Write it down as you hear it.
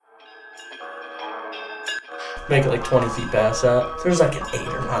Make it like 20 feet past that. There's like an 8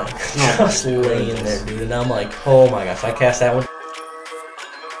 or 9 just laying there, dude. And I'm like, oh my gosh, I cast that one.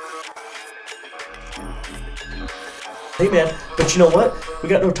 Hey man, but you know what? We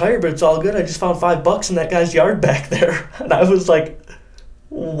got no tire, but it's all good. I just found $5 in that guy's yard back there. And I was like,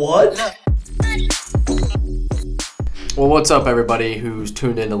 what? Well, what's up, everybody who's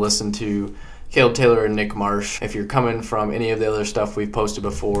tuned in to listen to Caleb Taylor and Nick Marsh. If you're coming from any of the other stuff we've posted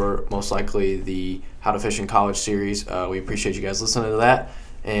before, most likely the How to Fish in College series, we appreciate you guys listening to that.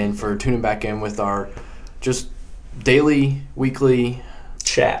 And for tuning back in with our just daily, weekly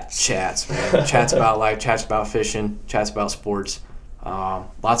chats, man. Chats about life, chats about fishing, chats about sports,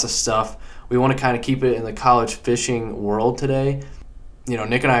 lots of stuff. We want to kind of keep it in the college fishing world today. You know,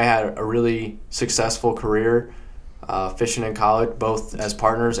 Nick and I had a really successful career fishing in college, both as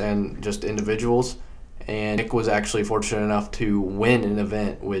partners and just individuals. And Nick was actually fortunate enough to win an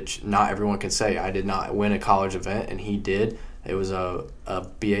event, which not everyone can say. I did not win a college event, and he did. It was a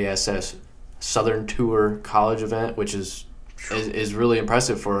BASS Southern Tour college event, which is really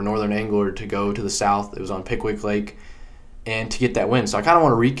impressive for a northern angler to go to the south. It was on Pickwick Lake, and to get that win. So I kind of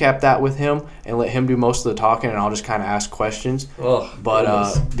want to recap that with him and let him do most of the talking, and I'll just kind of ask questions.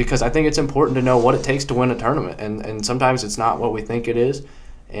 Because I think it's important to know what it takes to win a tournament, and sometimes it's not what we think it is,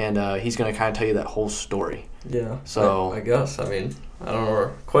 and he's going to kind of tell you that whole story. Yeah. So I guess. I mean, I don't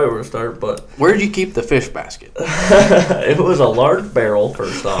know quite where to start, but where did you keep the fish basket? It was a large barrel,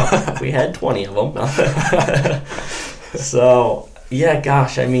 first off. We had 20 of them. So, yeah,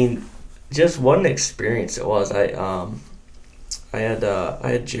 gosh, I mean, just what an experience it was. I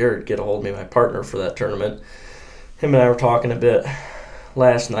had Jared get a hold of me, my partner for that tournament. Him and I were talking a bit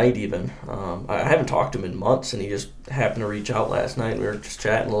last night even. I haven't talked to him in months, and he just happened to reach out last night. We were just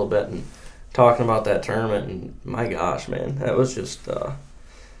chatting a little bit and talking about that tournament, and my gosh, man, that was just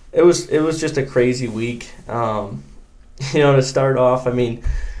it was just a crazy week. To start off, I mean,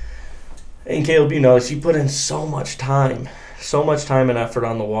 and Caleb, you know, she put in so much time and effort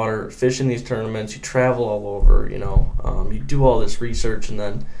on the water, fishing these tournaments. You travel all over, you do all this research, and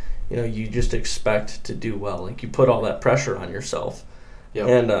then, you just expect to do well. Like, you put all that pressure on yourself. Yep.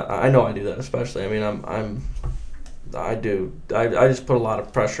 And I know I do that especially. I mean, I just put a lot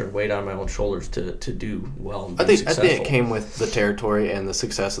of pressure and weight on my own shoulders to do well and be successful. I think it came with the territory and the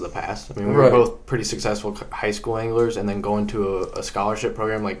success of the past. I mean, we were both pretty successful high school anglers, and then going to a scholarship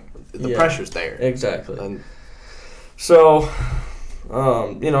program, like, the pressure's there. Exactly. And so,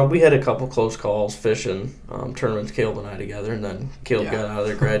 we had a couple close calls fishing tournaments, Caleb and I together, and then Caleb got out of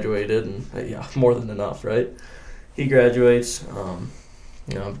there, graduated, and more than enough, right? He graduates,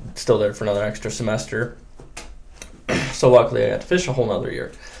 still there for another extra semester. So luckily I got to fish a whole nother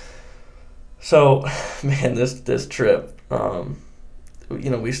year. So, man, this trip,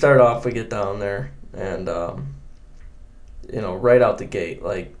 we start off, we get down there, and, right out the gate,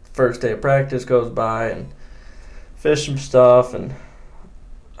 like, first day of practice goes by, and fish some stuff, and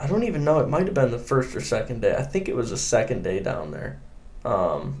I don't even know, it might have been the first or second day. I think it was the second day down there.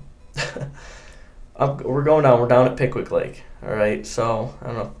 We're down at Pickwick Lake, all right? So I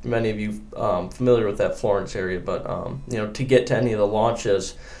don't know if many of you familiar with that Florence area, but, to get to any of the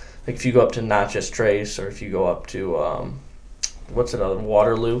launches, like if you go up to Natchez Trace, or if you go up to,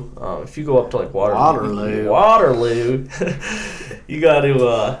 Waterloo. If you go up to like Waterloo, you got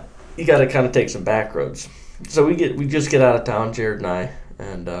to kind of take some back roads. So we just get out of town, Jared and I,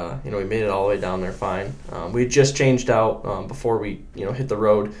 and we made it all the way down there fine. We had just changed out before we hit the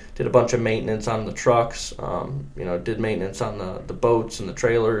road. Did a bunch of maintenance on the trucks. Did maintenance on the boats and the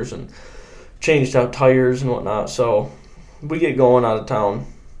trailers, and changed out tires and whatnot. So we get going out of town,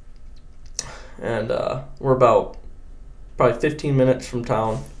 and we're about probably 15 minutes from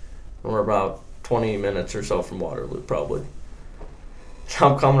town, and we're about 20 minutes or so from Waterloo, probably.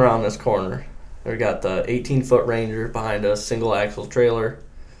 I'm coming around this corner. We got the 18-foot Ranger behind us, single axle trailer.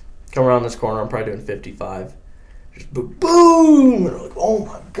 Come around this corner, I'm probably doing 55. Just boom! And I'm like, oh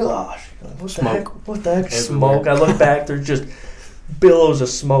my gosh. What the heck? Smoke. I look back, there's just billows of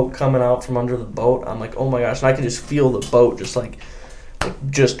smoke coming out from under the boat. I'm like, oh my gosh. And I can just feel the boat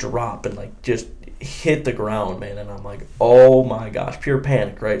just drop and like just hit the ground, man. And I'm like, oh my gosh, pure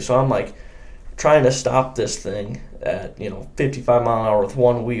panic, right? So I'm like trying to stop this thing at 55 mile an hour with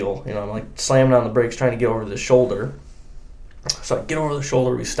one wheel. I'm like slamming on the brakes, trying to get over the shoulder. So I get over the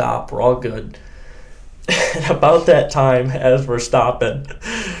shoulder, we stop, we're all good. And about that time, as we're stopping,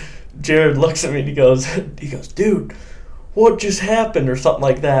 Jared looks at me and he goes, dude, what just happened, or something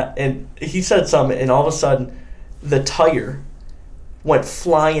like that. And he said something, and all of a sudden the tire went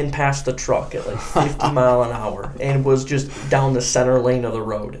flying past the truck at like 50 mile an hour and was just down the center lane of the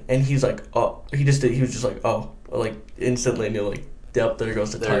road. And he's like, oh, he was just like, oh, like instantly knew, like, yep, there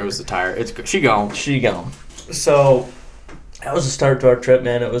goes the tire. There goes the tire. She gone. She gone. So that was the start to our trip,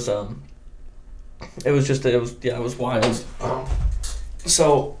 man. It was wild.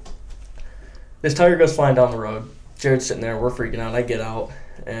 So this tire goes flying down the road. Jared's sitting there. We're freaking out. I get out,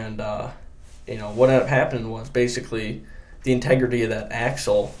 and what ended up happening was basically the integrity of that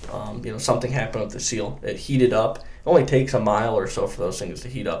axle. Something happened with the seal. It heated up. It only takes a mile or so for those things to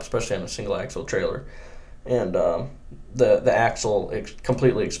heat up, especially on a single axle trailer. And the axle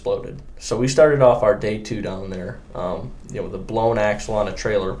completely exploded. So we started off our day 2 down there, with a blown axle on a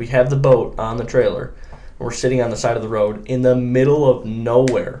trailer. We have the boat on the trailer. We're sitting on the side of the road in the middle of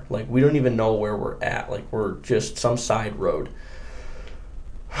nowhere. Like, we don't even know where we're at. Like, we're just some side road.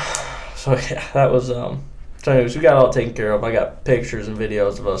 So, yeah, that was... So, anyways, we got it all taken care of. I got pictures and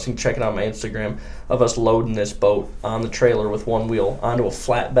videos of us. You can check it out on my Instagram of us loading this boat on the trailer with one wheel onto a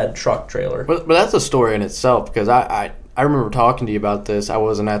flatbed truck trailer. But that's a story in itself, because I remember talking to you about this. I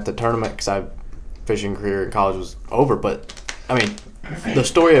wasn't at the tournament because my fishing career in college was over. But, I mean, the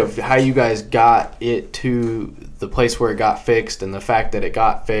story of how you guys got it to the place where it got fixed and the fact that it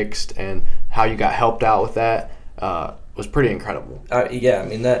got fixed and how you got helped out with that was pretty incredible. Yeah, I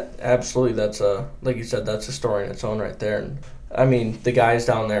mean, that absolutely, that's like you said, that's a story in its own right there. And I mean, the guys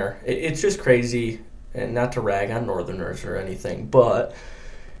down there, it's just crazy, and not to rag on Northerners or anything, but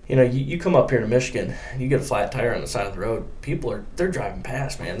you come up here to Michigan, you get a flat tire on the side of the road, they're driving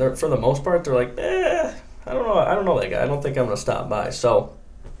past, man. They're, for the most part, they're like, I don't know that guy. I don't think I'm gonna stop by. So,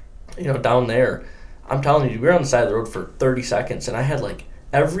 down there, I'm telling you, we were on the side of the road for 30 seconds, and I had like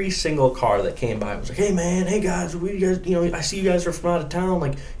every single car that came by was like, hey man, hey guys, I see you guys are from out of town,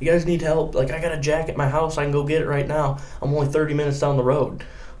 like, you guys need help, like, I got a jack at my house, I can go get it right now, I'm only 30 minutes down the road.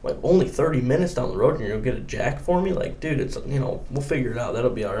 Like, only 30 minutes down the road and you're gonna get a jack for me? Like, dude, it's, we'll figure it out,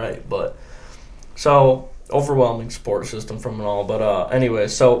 that'll be alright. But, so, overwhelming support system from it all. But anyway,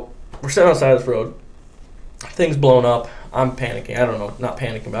 so we're sitting on the side of this road, things blown up, I'm panicking, I don't know, not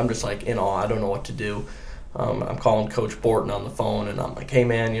panicking, but I'm just like in awe, I don't know what to do. I'm calling Coach Borton on the phone, and I'm like, hey,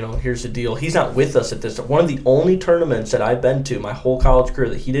 man, here's the deal. He's not with us at this. One of the only tournaments that I've been to my whole college career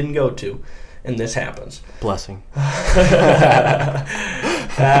that he didn't go to, and this happens. Blessing. I'm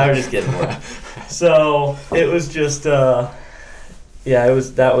just kidding. So it was just, I'm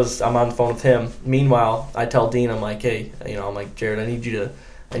on the phone with him. Meanwhile, I tell Dean, I'm like, hey, I'm like, Jared, I need you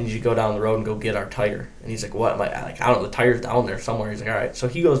to go down the road and go get our tire. And he's like, what? I'm like, I don't know, the tire's down there somewhere. He's like, all right. So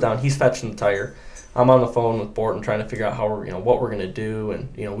he goes down, he's fetching the tire. I'm on the phone with Borton trying to figure out how what we're going to do.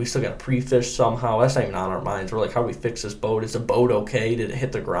 And, we still got to pre-fish somehow. That's not even on our minds. We're like, how do we fix this boat? Is the boat okay? Did it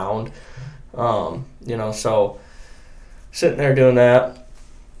hit the ground? So sitting there doing that,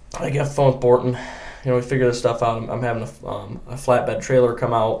 I get a phone with Borton. We figure this stuff out. I'm having a flatbed trailer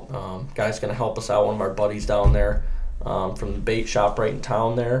come out. Guy's going to help us out, one of our buddies down there from the bait shop right in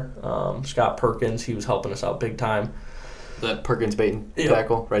town there. Scott Perkins, he was helping us out big time. That Perkins bait and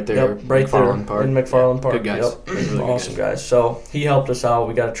tackle right there, right McFarland Park. In McFarland Park. Good guys. Yep. Really awesome guys. So he helped us out.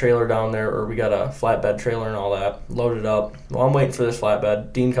 We got a trailer down there, or we got a flatbed trailer and all that, loaded up. Well, I'm waiting for this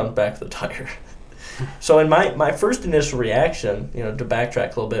flatbed. Dean comes back to the tire. So in my first initial reaction, to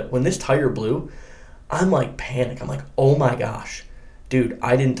backtrack a little bit, when this tire blew, I'm like panic. I'm like, oh my gosh. Dude,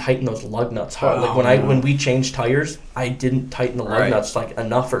 I didn't tighten those lug nuts hard. When we changed tires, I didn't tighten the lug nuts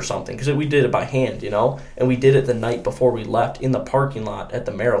enough or something, because we did it by hand, and we did it the night before we left in the parking lot at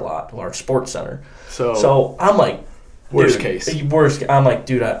the Marilot, our sports center. So I'm like, worst case. I'm like,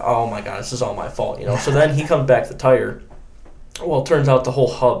 dude, oh my god, this is all my fault, So then he comes back to the tire. Well, it turns out the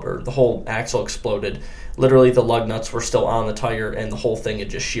whole hub or the whole axle exploded. Literally, the lug nuts were still on the tire, and the whole thing had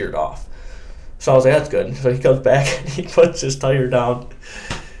just sheared off. So I was like, that's good. So he comes back and he puts his tire down.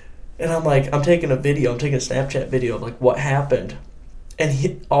 And I'm like, I'm taking a Snapchat video of like what happened.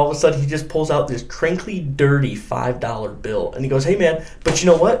 And all of a sudden he just pulls out this crinkly, dirty $5 bill. And he goes, hey man, but you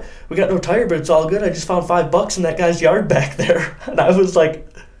know what? We got no tire, but it's all good. I just found $5 in that guy's yard back there. And I was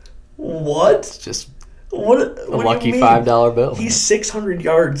like, what? It's just what a lucky $5 bill. He's 600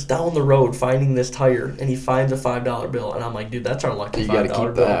 yards down the road finding this tire, and he finds a $5 bill. And I'm like, dude, that's our lucky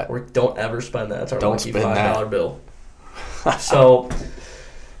 $5 bill. That. Don't ever spend that. That's our lucky $5 bill. So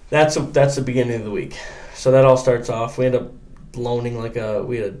that's the beginning of the week. So that all starts off. We end up loaning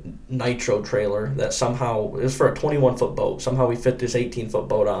we had a nitro trailer that somehow, it was for a 21-foot boat. Somehow we fit this 18-foot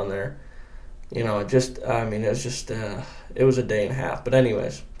boat on there. It was just, it was a day and a half. But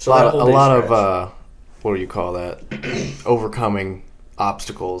anyways. So a lot of what do you call that? Overcoming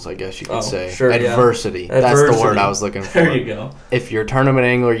obstacles, I guess you could say. Sure, adversity. Yeah. That's the word I was looking for. There you go. If you're a tournament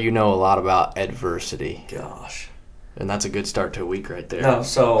angler, you know a lot about adversity. Gosh. And that's a good start to a week right there. No,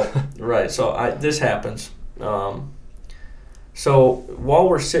 so this happens. So while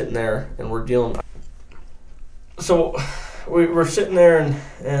we're sitting there and we're dealing, so we're sitting there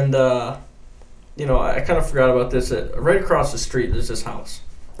and I kind of forgot about this. Right across the street there's this house.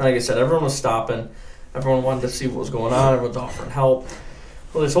 Like I said, everyone was stopping. Everyone wanted to see what was going on. Everyone's offering help.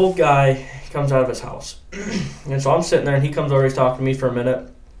 Well, this old guy comes out of his house. And so I'm sitting there, and he comes over. He's talking to me for a minute.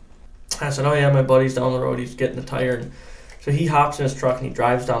 I said, oh, yeah, my buddy's down the road. He's getting a tire. And so he hops in his truck, and he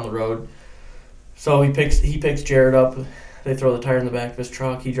drives down the road. So he picks Jared up. They throw the tire in the back of his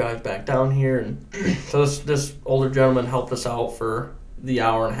truck. He drives back down here. And so this older gentleman helped us out for the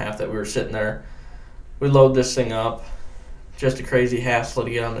hour and a half that we were sitting there. We load this thing up. Just a crazy hassle to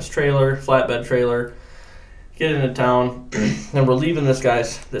get on this trailer, flatbed trailer, get into town. And we're leaving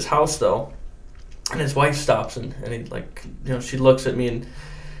this house, though. And his wife stops and he she looks at me and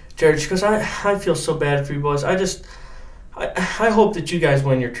Jared, she goes, I feel so bad for you boys. I hope that you guys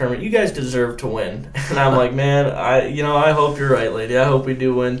win your tournament. You guys deserve to win. And I'm like, man, I hope you're right, lady. I hope we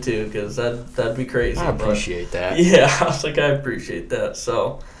do win too, because that'd be crazy. I appreciate that. Yeah, I was like, I appreciate that.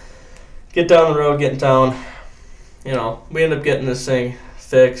 So get down the road, get in town. We end up getting this thing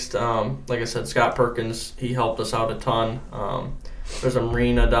fixed. Like I said, Scott Perkins, he helped us out a ton. There's a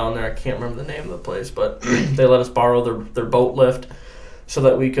marina down there. I can't remember the name of the place, but they let us borrow their boat lift so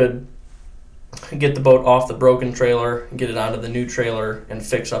that we could get the boat off the broken trailer, get it onto the new trailer, and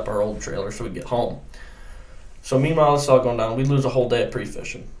fix up our old trailer so we get home. So meanwhile, this is all going down. We lose a whole day of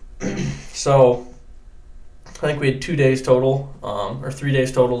pre-fishing. So I think we had 2 days total, or 3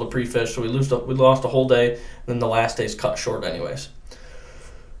 days total to pre-fish. So we lost a whole day, and then the last day's cut short anyways.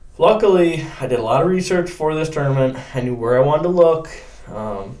 Luckily, I did a lot of research for this tournament. I knew where I wanted to look,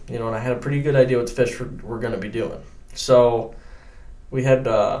 and I had a pretty good idea what the fish we're going to be doing. So we had,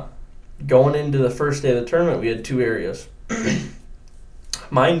 going into the first day of the tournament, we had 2 areas.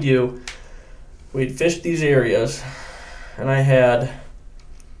 Mind you, we'd fished these areas, and I had,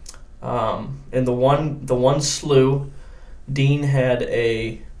 in the one slough, Dean had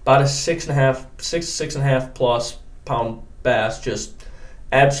about a 6.5 plus pound bass just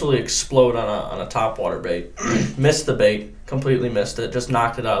absolutely explode on a topwater bait. Missed the bait, completely missed it, just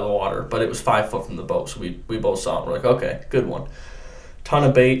knocked it out of the water, but it was 5 foot from the boat, so we both saw it. We're like, okay, good one. Ton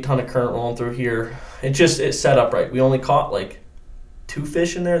of bait, ton of current rolling through here. It set up right. We only caught 2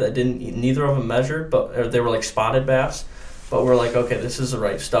 fish in there that neither of them measured, but they were spotted bass. But we're like, okay, this is the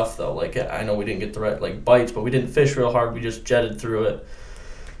right stuff though. I know we didn't get the right bites, but we didn't fish real hard. We just jetted through it.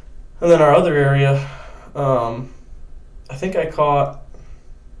 And then our other area, I think I caught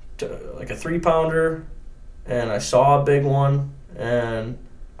a 3-pounder, and I saw a big one, and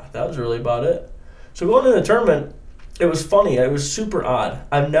that was really about it. So going into the tournament, it was funny. It was super odd.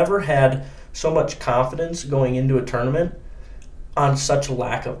 I've never had so much confidence going into a tournament on such a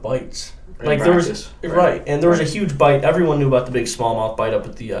lack of bites. There was right, and there was a huge bite. Everyone knew about the big smallmouth bite up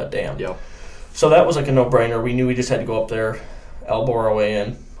at the dam. Yep. So that was a no-brainer. We knew we just had to go up there, elbow our way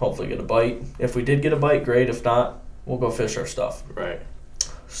in, hopefully get a bite. If we did get a bite, great. If not, we'll go fish our stuff. Right.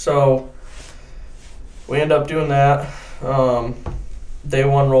 So we end up doing that. Day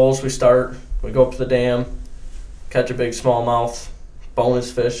 1 rolls. We go up to the dam, catch a big smallmouth,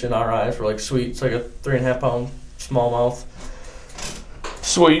 bonus fish in our eyes. We're like, sweet. It's like a 3.5 pound smallmouth.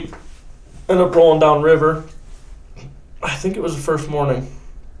 Sweet. End up rolling down river. I think it was the first morning.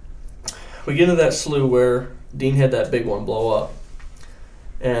 We get into that slough where Dean had that big one blow up.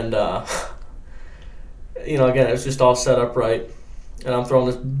 And, again, it was just all set up right. And I'm throwing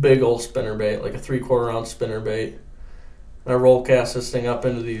this big old spinnerbait, like a 3/4 ounce spinnerbait. And I roll cast this thing up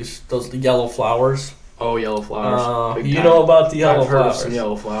into those yellow flowers. Oh, yellow flowers. You know about the yellow I've heard flowers. of some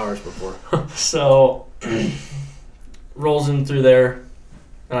yellow flowers before. So, rolls in through there,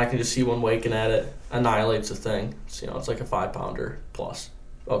 and I can just see one waking at it, annihilates the thing. So, it's like a 5-pounder plus.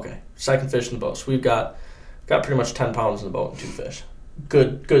 Okay, second fish in the boat. So we've got pretty much 10 pounds in the boat and 2 fish.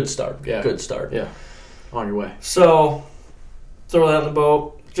 Good start. Yeah. Good start. Yeah, on your way. So, throw that in the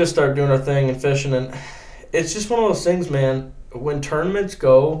boat, just start doing our thing and fishing, and it's just one of those things, man. When tournaments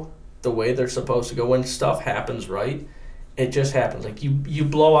go the way they're supposed to go, when stuff happens right, it just happens. You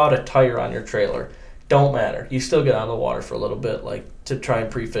blow out a tire on your trailer, don't matter. You still get out of the water for a little bit, to try and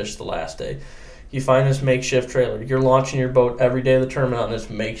pre-fish the last day. You find this makeshift trailer. You're launching your boat every day of the tournament on this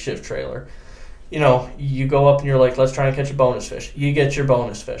makeshift trailer. You go up and you're like, let's try and catch a bonus fish. You get your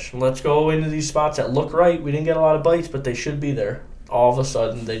bonus fish. Let's go into these spots that look right. We didn't get a lot of bites, but they should be there. all of a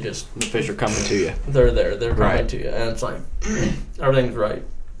sudden the fish are coming to you. They're there. They're coming to you, and it's like everything's right.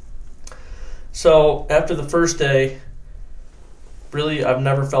 So after the first day, really, I've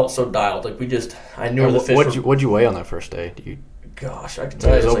never felt so dialed. Like I knew where the fish. What'd you weigh on that first day? Gosh, I can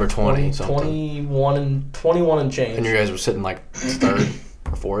tell you it was over like 20 21 and change. And you guys were sitting like third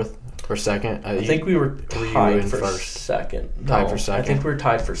or fourth or second. I think we were tied for second. Tied for second. I think we were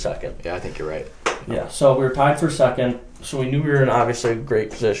tied for second. Yeah, I think you're right. Yeah, so we were tied for second. So we knew we were in obviously a great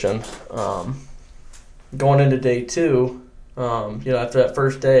position. Going into day 2, after that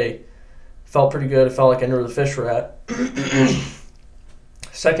first day, felt pretty good. It felt like I knew where the fish were at.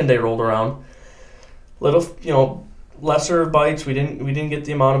 Second day rolled around. Little, lesser bites. We didn't get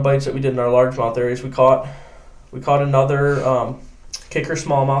the amount of bites that we did in our largemouth areas. We caught another kicker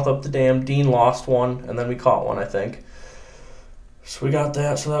smallmouth up the dam. Dean lost one, and then we caught one, I think. So we got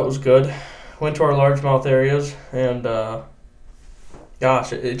that. So that was good. Went to our largemouth areas, and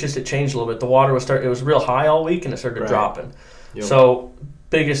gosh, it changed a little bit. The water it was real high all week, and it started dropping. Yep. So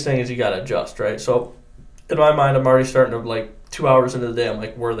biggest thing is you got to adjust, right? So in my mind, I'm already starting to 2 hours into the day. I'm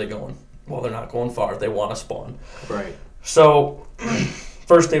like, where are they going? Well, they're not going far. They want to spawn. Right. So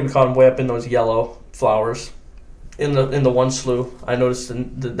first day we caught them way up in those yellow flowers in the one slough. I noticed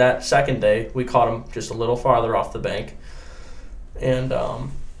that second day we caught them just a little farther off the bank, and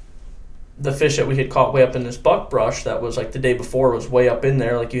the fish that we had caught way up in this buckbrush that was like the day before was way up in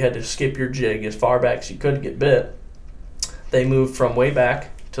there. Like you had to skip your jig as far back as you could to get bit. They moved from way back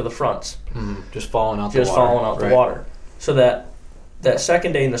to the fronts. Just falling out the water. So that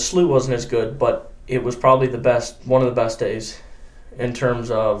second day in the slough wasn't as good, but it was probably one of the best days in terms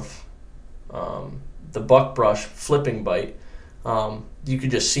of the buckbrush flipping bite. You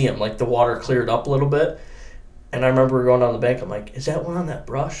could just see them. Like the water cleared up a little bit. And I remember we were going down the bank. I'm like, is that one on that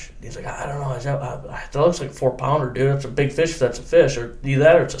brush? And he's like, I don't know. That looks like a 4-pounder, dude. It's a big fish if that's a fish. Or either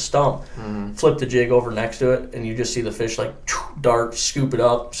that or it's a stump. Flip the jig over next to it, and you just see the fish dart, scoop it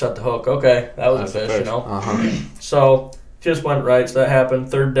up, set the hook. Okay, that was a fish, So just went right. So that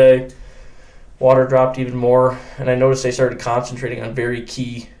happened. Third day, water dropped even more. And I noticed they started concentrating on very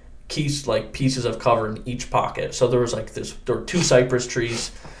key pieces of cover in each pocket. So there was there were 2 cypress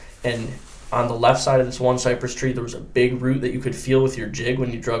trees, and on the left side of this one cypress tree, there was a big root that you could feel with your jig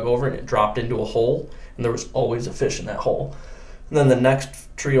when you drug over it, and it dropped into a hole, and there was always a fish in that hole. And then the next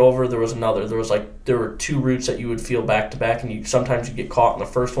tree over, there was another. There were 2 roots that you would feel back to back, and sometimes you get caught in the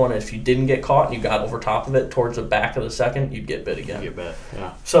first one, and if you didn't get caught and you got over top of it towards the back of the second, you'd get bit again. You get bit,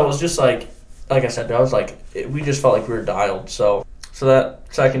 yeah. So it was just like I said, we just felt like we were dialed. So that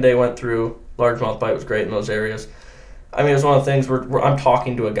second day went through. Largemouth bite was great in those areas. I mean, it was one of the things where I'm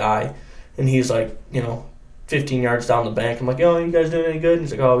talking to a guy, and he's 15 yards down the bank. I'm like, oh, you guys doing any good? And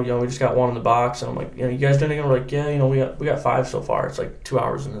he's like, oh, we just got one in the box. And I'm like, you guys doing anything? We're like, yeah, we got 5 so far. It's 2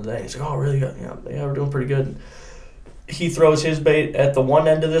 hours in the day. He's like, oh, really? Yeah, we're doing pretty good. And he throws his bait at the one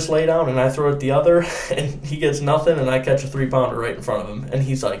end of this laydown, and I throw it at the other, and he gets nothing, and I catch a 3-pounder right in front of him. And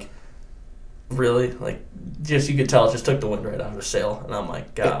he's like, really? Just you could tell it just took the wind right out of his sail. And I'm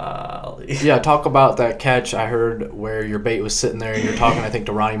like, golly. Yeah, talk about that catch. I heard where your bait was sitting there, and you're talking, I think,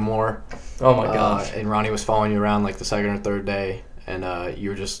 to Ronnie Moore. Oh, my gosh. And Ronnie was following you around the second or third day, and you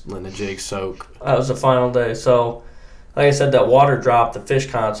were just letting the jig soak. That was the final day. So, like I said, that water dropped. The fish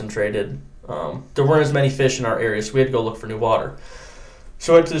concentrated. There weren't as many fish in our area, so we had to go look for new water.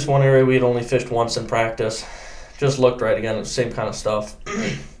 So I went to this one area we had only fished once in practice. Just looked right again. It was the same kind of stuff.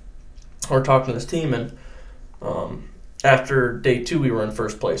 We're talking to this team, and after day 2, we were in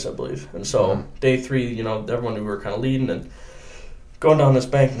first place, I believe. And so day 3, everyone knew we were kind of leading, and going down this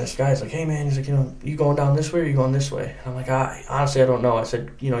bank, and this guy's like, hey, man, he's like, you going down this way or you going this way? And I'm like, honestly, I don't know. I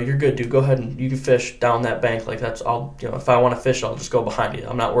said, you're good, dude. Go ahead and you can fish down that bank. If I want to fish, I'll just go behind you.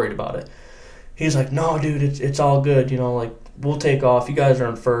 I'm not worried about it. He's like, no, dude, it's all good. We'll take off. You guys are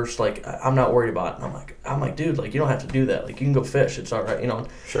in first. I'm not worried about it. And I'm like, dude, you don't have to do that. You can go fish. It's all right,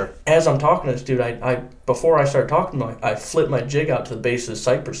 Sure. As I'm talking to this dude, before I started talking to him, I flipped my jig out to the base of the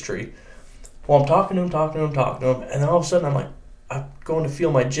cypress tree. Well, I'm talking to him, and then all of a sudden I'm going to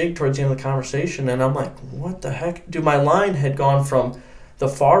feel my jig towards the end of the conversation, and I'm like, what the heck? Dude, my line had gone from the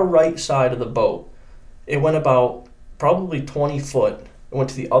far right side of the boat. It went about probably 20 foot. It went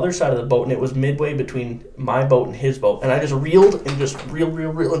to the other side of the boat, and it was midway between my boat and his boat. And I just reeled, and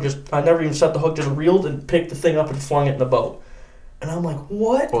I never even set the hook, just reeled and picked the thing up and flung it in the boat. And I'm like,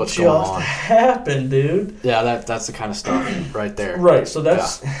 what's just happened, dude? Yeah, that's the kind of stuff right there. Right, so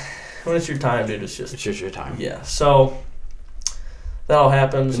that's, when it's your time, dude, it's just your time. Yeah, so that all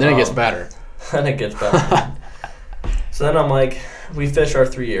happens. And then it gets better. Then it gets better. So then I'm like, we fish our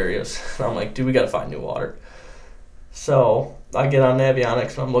 3 areas. And I'm like, dude, we got to find new water. So I get on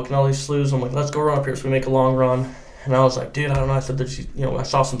Navionics and I'm looking at all these sloughs. I'm like, let's go run up here. So we make a long run. And I was like, dude, I don't know. I said, I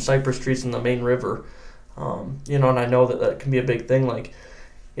saw some cypress trees in the main river. And I know that can be a big thing. Like,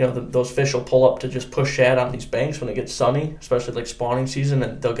 those fish will pull up to just push shad on these banks when it gets sunny, especially like spawning season,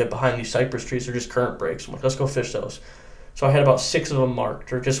 and they'll get behind these cypress trees. They're just current breaks. I'm like, let's go fish those. So I had about 6 of them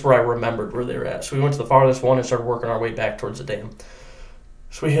marked, or just where I remembered where they were at. So we went to the farthest one and started working our way back towards the dam.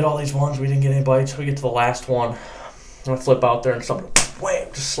 So we hit all these ones. We didn't get any bites. We get to the last one. And I flip out there and something, wham,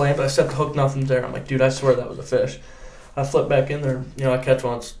 just slammed. I set the hook, nothing's there. I'm like, dude, I swear that was a fish. I flip back in there. I catch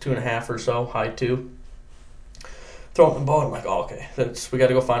one. It's 2.5 or so, high 2. Throw it in the boat. I'm like, oh, okay, we got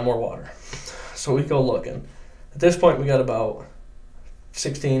to go find more water. So we go looking. At this point, we got about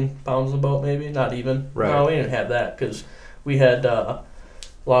 16 pounds in the boat, maybe, not even. Right. No, we didn't have that because we had a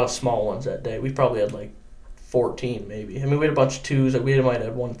lot of small ones that day. We probably had like 14, maybe. I mean, we had a bunch of 2s. We might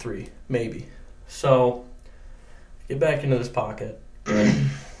have 1 3, maybe. So get back into this pocket.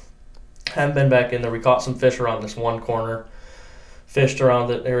 Haven't been back in there. We caught some fish around this one corner. Fished around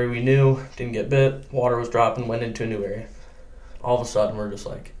that area we knew, didn't get bit, water was dropping, went into a new area. All of a sudden, we're just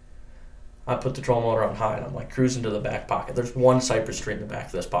like, I put the trolling motor on high, and I'm like cruising to the back pocket. There's one cypress tree in the back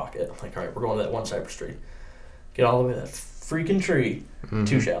of this pocket. I'm like, all right, we're going to that one cypress tree. Get all the way to that freaking tree,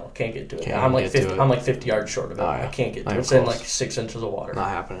 too shallow, can't get to it. I'm like 50 yards short of it. I can't get to it. It's in like 6 inches of water. Not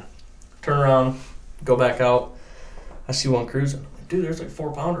happening. Turn around, go back out. I see one cruising. I'm like, dude, there's like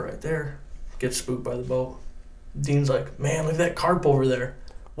 4-pounder right there. Get spooked by the boat. Dean's like, man, look at that carp over there.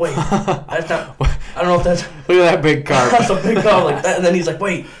 Wait, I don't know if that's... Look at that big carp. That's a big carp like that. And then he's like,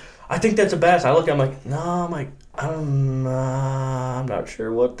 wait, I think that's a bass. I look at him like, no, I'm not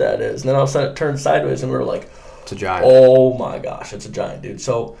sure what that is. And then all of a sudden it turns sideways and we're like, it's a giant. Oh my gosh, it's a giant, dude.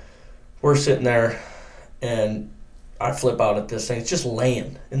 So we're sitting there and I flip out at this thing. It's just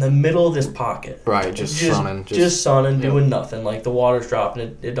laying in the middle of this pocket. Right, just sunning. Just sunning, doing nothing. Like the water's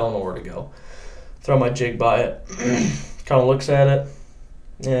dropping, it don't know where to go. Throw my jig by it, kind of looks at it.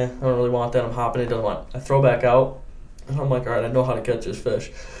 Yeah, I don't really want that. I'm hopping. It doesn't want it. I throw back out, and I'm like, all right, I know how to catch this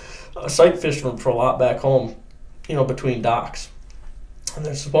fish. I sight fished for a lot back home, between docks. And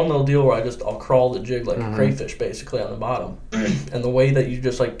there's this one little deal where I'll crawl the jig like a crayfish basically on the bottom. And the way that you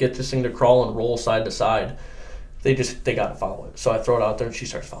just like get this thing to crawl and roll side to side, they got to follow it. So I throw it out there, and she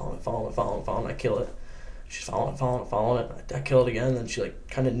starts following it. I kill it. She's following it. I kill it again, and then she like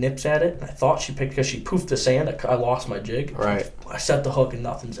kind of nips at it. And I thought she picked because she poofed the sand. I lost my jig. Right. I set the hook and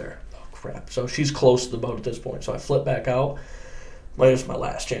nothing's there. Oh crap! So she's close to the boat at this point. So I flip back out. It's my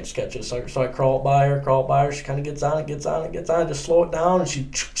last chance to catch it. So I crawl by her. She kind of gets on it. Just slow it down, and she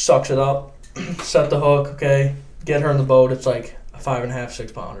sucks it up. Set the hook. Okay. Get her in the boat. It's like a 5.5,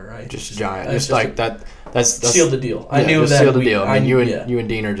 6-pounder. Right. Just giant. Just like that. That's sealed the deal. Yeah, I knew that. Sealed the deal. I mean, you and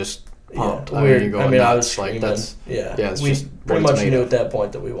Dean are just pumped. Yeah, I was screaming. Like that's it's we just pretty much knew at that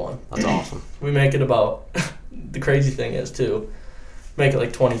point that we won. That's awesome. We make it about the crazy thing is too, make it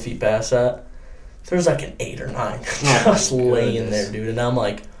like 20 feet past that. There's like an 8 or 9 just laying there, dude, and I'm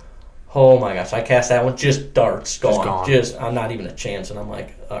like, oh my gosh! I cast that one, just darts gone. I'm not even a chance, and I'm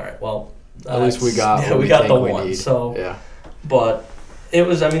like, all right, well, at least we got the one. Need. So yeah, but it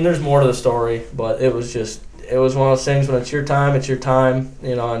was. I mean, there's more to the story, but it was one of those things when it's your time,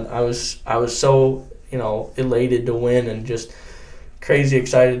 and I was so, elated to win and just crazy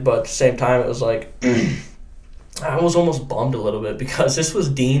excited, but at the same time it was like I was almost bummed a little bit because this was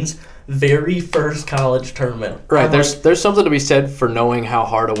Dean's very first college tournament. Right, there's something to be said for knowing how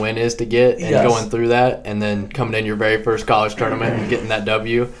hard a win is to get and going through that and then coming in your very first college tournament and getting that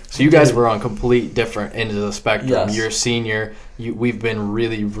W. So you guys were on complete different ends of the spectrum. Yes. You're a senior. We've been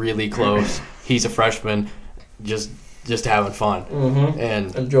really, really close. He's a freshman. Just having fun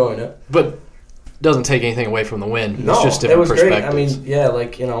and enjoying it, but doesn't take anything away from the win. No, it's just different perspectives. Great.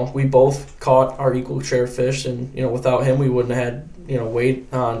 I mean, we both caught our equal share of fish, and without him, we wouldn't have had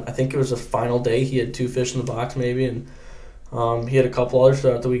weight on. I think it was the final day. He had 2 fish in the box maybe, and he had a couple others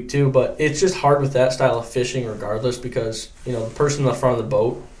throughout the week too. But it's just hard with that style of fishing, regardless, because the person in the front of the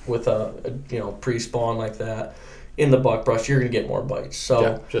boat with a pre-spawn like that in the buckbrush, you're gonna get more bites. So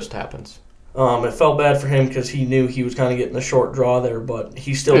yeah, just happens. It felt bad for him because he knew he was kind of getting the short draw there, but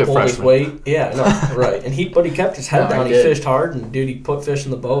he still pulled his weight. Yeah, no, right. And he kept his head down. He fished hard, and dude, he put fish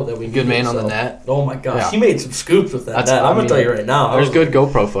in the boat that we good man on the net. Oh my gosh, he made some scoops with that net. I'm gonna tell you right now. There's good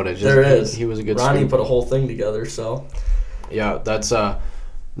GoPro footage. There is. He was a good. Ronnie scoop. put a whole thing together. So yeah, that's no,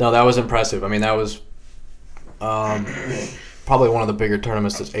 that was impressive. I mean, that was probably one of the bigger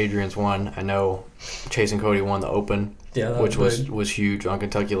tournaments that Adrian's won. I know Chase and Cody won the Open, which was huge on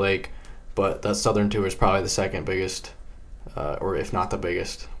Kentucky Lake. But that Southern Tour is probably the second biggest or if not the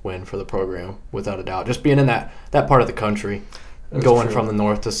biggest win for the program, without a doubt. Just being in that part of the country, going from the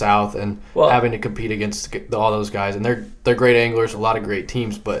north to south, and having to compete against all those guys. And they're great anglers, a lot of great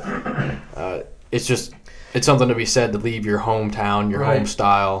teams, but it's something to be said to leave your hometown, your home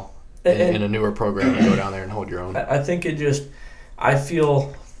style, in a newer program and go down there and hold your own. I think I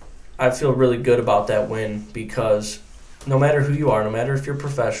feel really good about that win because no matter who you are, no matter if you're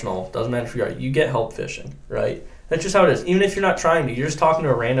professional, doesn't matter who you get help fishing, right? That's just how it is. Even if you're not trying to, you're just talking to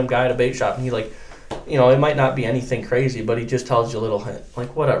a random guy at a bait shop, and he it might not be anything crazy, but he just tells you a little hint,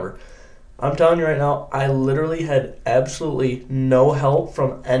 like whatever. I'm telling you right now, I literally had absolutely no help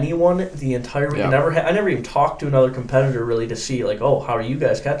from anyone the entire week. Yeah. I never even talked to another competitor really to see how are you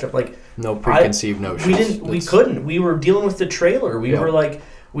guys catch up? No preconceived notions. We couldn't. We were dealing with the trailer.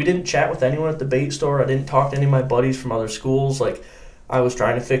 We didn't chat with anyone at the bait store. I didn't talk to any of my buddies from other schools. I was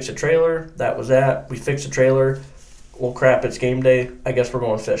trying to fix a trailer. That was that. We fixed a trailer. Well, crap, it's game day. I guess we're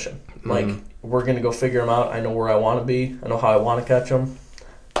going fishing. We're going to go figure them out. I know where I want to be. I know how I want to catch them.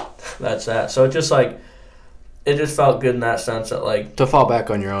 That's that. So it just felt good in that sense that to fall back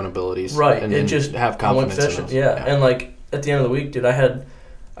on your own abilities. Right. And just have confidence I went fishing. in those. Yeah. And at the end of the week, dude, I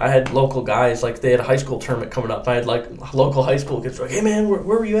had local guys, they had a high school tournament coming up. I had local high school kids hey man, where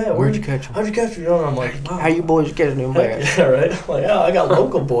were you at? Where'd you catch them? How'd you catch them? And I'm like, wow. How you boys catching them bass? Yeah, right. I got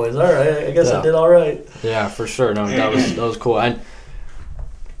local boys. All right, I guess I did all right. Yeah, for sure. No, that was cool.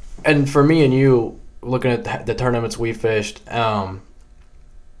 And for me and you, looking at the tournaments we fished,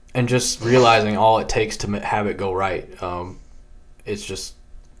 and just realizing all it takes to have it go right, it just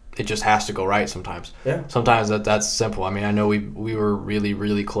has to go right sometimes. Yeah. Sometimes that's simple. I mean, I know we were really,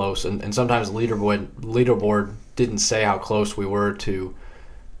 really close, and sometimes the leaderboard didn't say how close we were to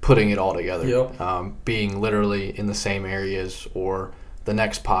putting it all together. Yep. Being literally in the same areas or the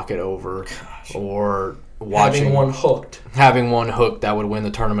next pocket over, or watching having one hooked that would win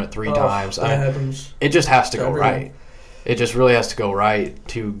the tournament 3 times. That happens. It just has to go right. It just really has to go right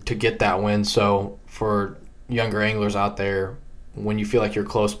to get that win. So for younger anglers out there, when you feel like you're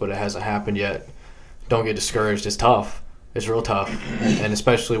close but it hasn't happened yet, don't get discouraged. It's tough. It's real tough. And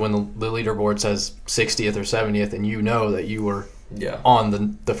especially when the leaderboard says 60th or 70th and you know that you were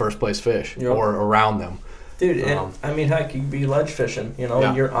on the first place fish or around them. Dude, heck, you could be ledge fishing,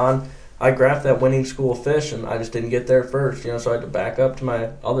 you're on. I graphed that winning school of fish and I just didn't get there first, so I had to back up to my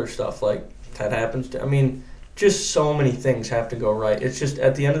other stuff. That happens. Just so many things have to go right. It's just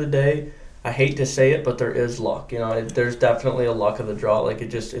at the end of the day, I hate to say it, but there is luck. There's definitely a luck of the draw.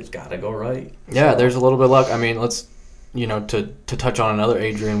 It's got to go right. Yeah, there's a little bit of luck. Let's, to touch on another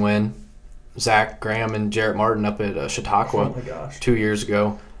Adrian win, Zach Graham and Jarrett Martin up at Chautauqua 2 years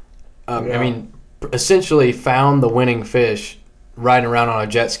ago. Essentially found the winning fish riding around on a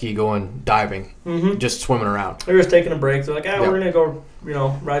jet ski going diving, just swimming around. They were just taking a break. They're like, we're going to go,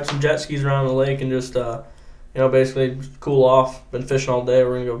 ride some jet skis around the lake and just, basically cool off. Been fishing all day.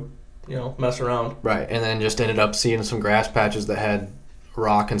 We're going to go, mess around. Right, and then just ended up seeing some grass patches that had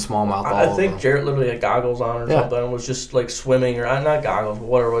rock and smallmouth all I over think them. Jarrett literally had goggles on or something and was just swimming, or not goggles, but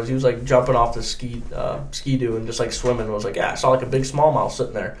whatever it was. He was jumping off the ski-doo and just swimming. And was I saw a big smallmouth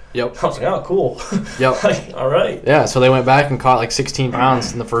sitting there. Yep. I was oh, cool. Yep. All right. Yeah, so they went back and caught 16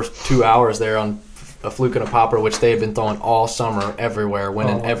 pounds in the first 2 hours there on a fluke and a popper, which they had been throwing all summer everywhere,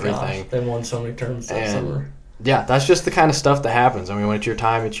 winning everything. Gosh. They won so many tournaments that summer. Yeah, that's just the kind of stuff that happens. When it's your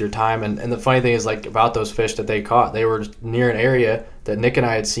time, it's your time. And the funny thing is, about those fish that they caught, they were near an area that Nick and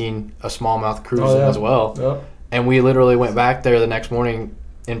I had seen a smallmouth cruising as well. Yep. And we literally went back there the next morning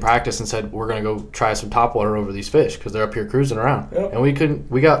in practice and said, we're going to go try some topwater over these fish because they're up here cruising around. Yep. And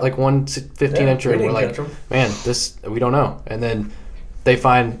we got one 15-incher and we're like, man, we don't know. And then they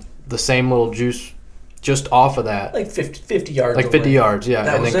find the same little juice just off of that. 50 yards. 50 yards, yeah.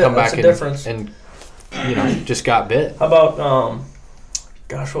 That and was then come back and just got bit. How about,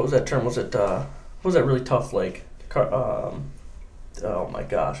 what was that term? Was it, what was that really tough lake? Oh my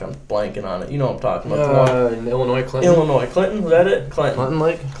gosh, I'm blanking on it. You know what I'm talking about. In Illinois, Clinton? Clinton, was that it? Clinton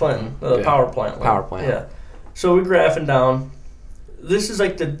Lake? Clinton, the power plant lake. Power plant. Yeah. So we're graphing down. This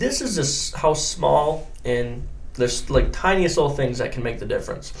is how small and there's tiniest little things that can make the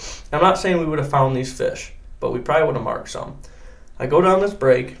difference. I'm not saying we would have found these fish, but we probably would have marked some. I go down this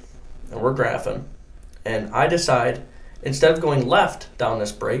break, and we're graphing, and I decide, instead of going left down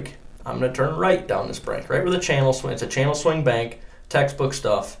this break, I'm going to turn right down this break, right where the channel swing. It's a channel swing bank, textbook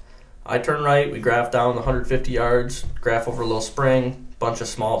stuff. I turn right, we graph down the 150 yards, graph over a little spring, bunch of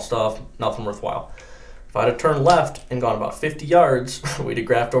small stuff, nothing worthwhile. If I'd have turned left and gone about 50 yards, we'd have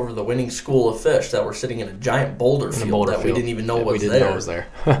graphed over the winning school of fish that were sitting in a giant boulder field that we didn't even know was there. We didn't know was there.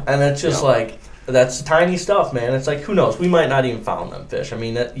 And it's just That's tiny stuff, man. It's like, who knows? We might not even found them fish. I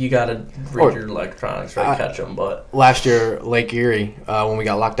mean, you got to read your electronics to catch them. But last year, Lake Erie, when we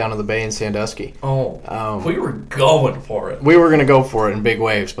got locked down to the bay in Sandusky. We were going for it. We were going to go for it in big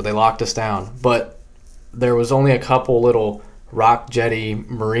waves, but they locked us down. But there was only a couple little rock jetty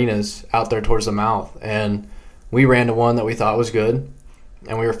marinas out there towards the mouth, and we ran to one that we thought was good,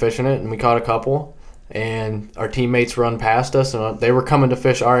 and we were fishing it, and we caught a couple, and our teammates run past us, and they were coming to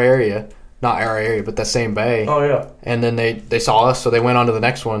fish our area. Not our area, but that same bay. Oh, yeah. And then they saw us, so they went on to the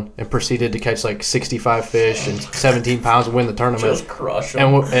next one and proceeded to catch like 65 fish and 17 pounds and win the tournament. Just crush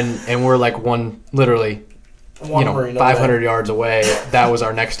them. And we're like literally 500 yards away. That was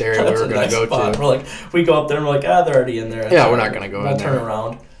our next area we were going to go to. We're like, we go up there and we're like, they're already in there. Yeah, we're not going to go in there. We'll turn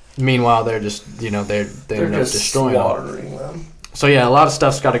around. Meanwhile, they're just, they're just destroying slaughtering them. So, yeah, a lot of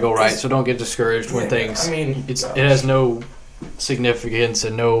stuff's got to go right, so don't get discouraged when things... it has no significance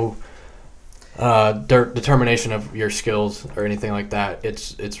and no... determination of your skills or anything like that.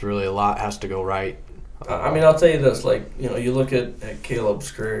 It's really a lot has to go right. I'll tell you this, you look at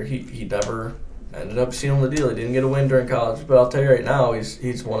Caleb's career, he never ended up sealing the deal. He didn't get a win during college, but I'll tell you right now,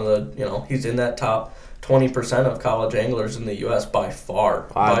 he's one of the, he's in that top 20% of college anglers in the U.S. by far.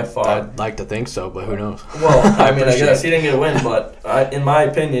 I'd like to think so, but who knows? Well, I guess he didn't get a win, but in my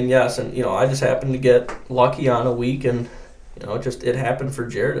opinion, yes. And, I just happened to get lucky on a week, and, it happened for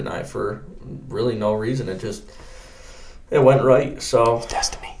Jared and I for really no reason. It went right. So it's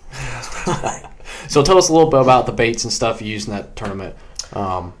destiny. So tell us a little bit about the baits and stuff you used in that tournament.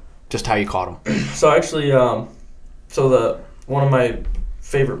 Just how you caught them. So actually, one of my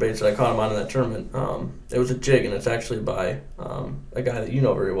favorite baits that I caught him on in that tournament, it was a jig, and it's actually by a guy that you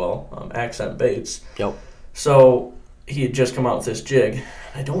know very well, Accent Baits. Yep. So he had just come out with this jig.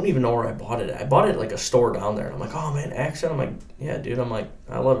 I don't even know where I bought it. I bought it at like a store down there. And I'm like, oh man, Accent. I'm like, yeah, dude. I'm like,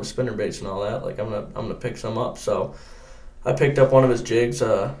 I love his spinner baits and all that. Like, I'm gonna pick some up. So I picked up one of his jigs,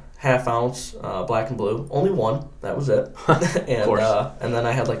 half ounce, black and blue. Only one. That was it. And of course. And then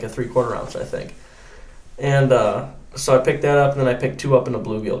I had like a 3/4 ounce, I think. And so I picked that up, and then I picked two up in a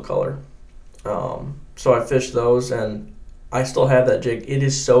bluegill color. So I fished those, and I still have that jig. It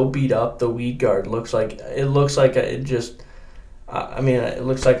is so beat up. The weed guard looks like I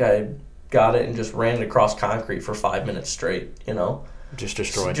got it and just ran it across concrete for 5 minutes straight, Just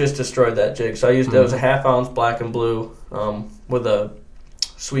destroyed. Just destroyed that jig. So I used, it was a half ounce black and blue with a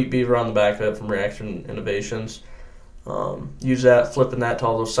sweet beaver on the back of it from Reaction Innovations. Use that, flipping that to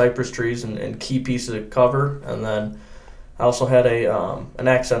all those cypress trees and key pieces of cover. And then I also had an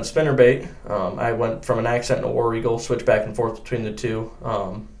Accent spinnerbait. I went from an Accent and a War Eagle, switched back and forth between the two.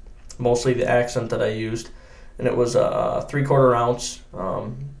 Mostly the Accent that I used. And it was a 3/4 ounce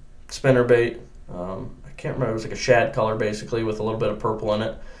spinnerbait. I can't remember. It was like a shad color, basically, with a little bit of purple in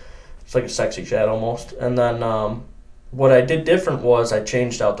it. It's like a sexy shad almost. And then what I did different was I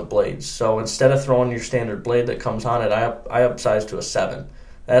changed out the blades. So instead of throwing your standard blade that comes on it, I upsized to a 7.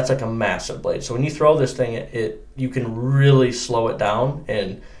 That's like a massive blade. So when you throw this thing, you can really slow it down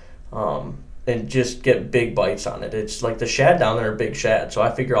and just get big bites on it. It's like the shad down there are big shad, so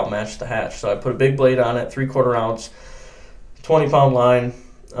I figure I'll match the hatch. So I put a big blade on it, 3/4 ounce, 20-pound line,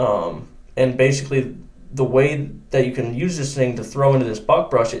 and basically the way that you can use this thing to throw into this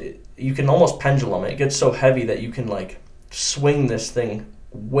buckbrush, you can almost pendulum it. It gets so heavy that you can like swing this thing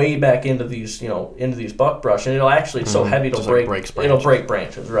way back into these buckbrush, and it'll actually, it's so heavy it'll break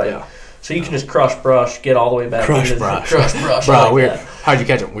branches, right? Yeah. So you can just crush brush, get all the way back. Crush brush. Bro, how'd you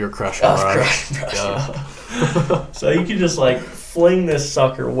catch it? We were crushing brush. So you can just like fling this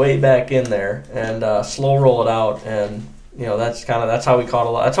sucker way back in there and slow roll it out, and that's how we caught a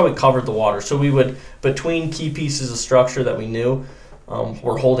lot. That's how we covered the water. So we would, between key pieces of structure that we knew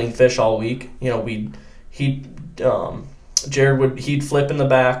were holding fish all week. He'd flip in the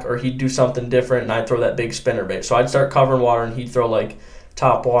back, or he'd do something different, and I'd throw that big spinner bait. So I'd start covering water, and he'd throw like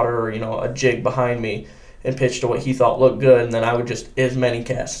top water or a jig behind me and pitch to what he thought looked good, and then I would just as many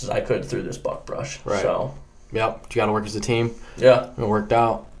casts as I could through this buckbrush. Right. So yep, you got to work as a team. Yeah, it worked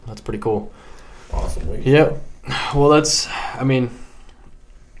out. That's pretty cool. Awesome. Yep. Well, a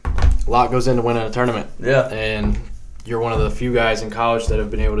lot goes into winning a tournament. Yeah. And you're one of the few guys in college that have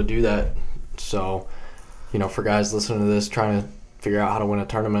been able to do that. So, for guys listening to this, trying to figure out how to win a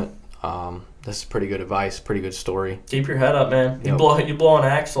tournament, this is pretty good advice, pretty good story. Keep your head up, man. You blow an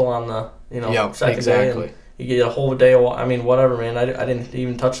axle on the second day, and you get a whole day of whatever, man. I didn't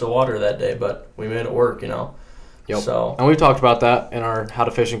even touch the water that day, but we made it work, Yep. So, and we've talked about that in our How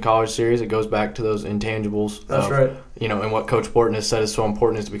to Fish in College series. It goes back to those intangibles. That's right. And what Coach Borton has said is so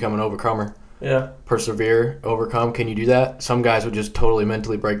important is to become an overcomer. Yeah. Persevere, overcome. Can you do that? Some guys would just totally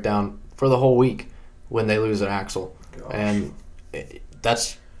mentally break down for the whole week when they lose an axle. Gosh. And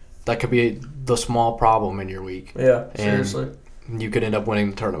that could be the small problem in your week. Yeah, seriously. And you could end up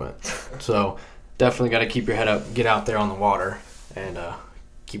winning the tournament. So definitely got to keep your head up, get out there on the water, and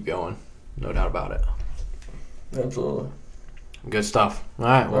keep going. No doubt about it. Absolutely. Good stuff. All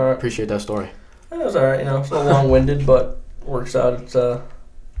right. Well, appreciate that story. It was all right. It's a little long-winded, but works out. It's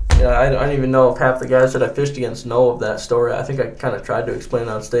I don't even know if half the guys that I fished against know of that story. I think I kind of tried to explain it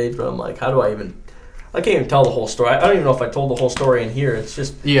on stage, but I'm like, how do I can't even tell the whole story. I don't even know if I told the whole story in here. It's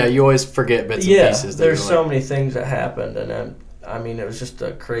just... Yeah, you always forget bits and pieces. There's so many things that happened, and then, it was just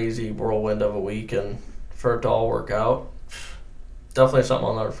a crazy whirlwind of a week, and for it to all work out, definitely something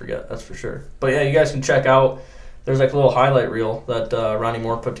I'll never forget, that's for sure. But yeah, you guys can check out, there's like a little highlight reel that Ronnie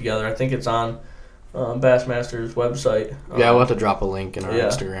Moore put together. I think it's on Bassmaster's website. Yeah, we'll have to drop a link in our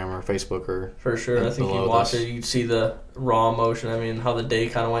Instagram or Facebook or for sure. I think you watch it, you'd see the raw emotion. How the day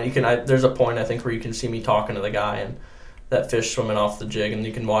kind of went. There's a point I think where you can see me talking to the guy and that fish swimming off the jig, and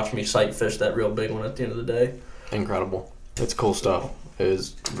you can watch me sight fish that real big one at the end of the day. Incredible. It's cool stuff. It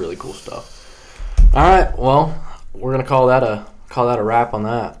is really cool stuff. All right, well, we're gonna call that a wrap on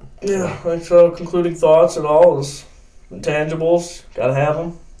that. Yeah. So concluding thoughts at all is intangibles. Gotta have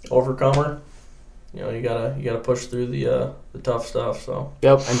them. Overcomer. You gotta push through the tough stuff. So.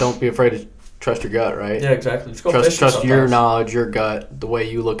 Yep, and don't be afraid to trust your gut, right? Yeah, exactly. Just go trust your knowledge, your gut, the way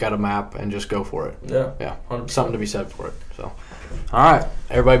you look at a map, and just go for it. Yeah. 100%. Something to be said for it. So, all right,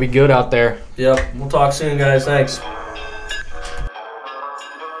 everybody, be good out there. Yep. We'll talk soon, guys. Thanks.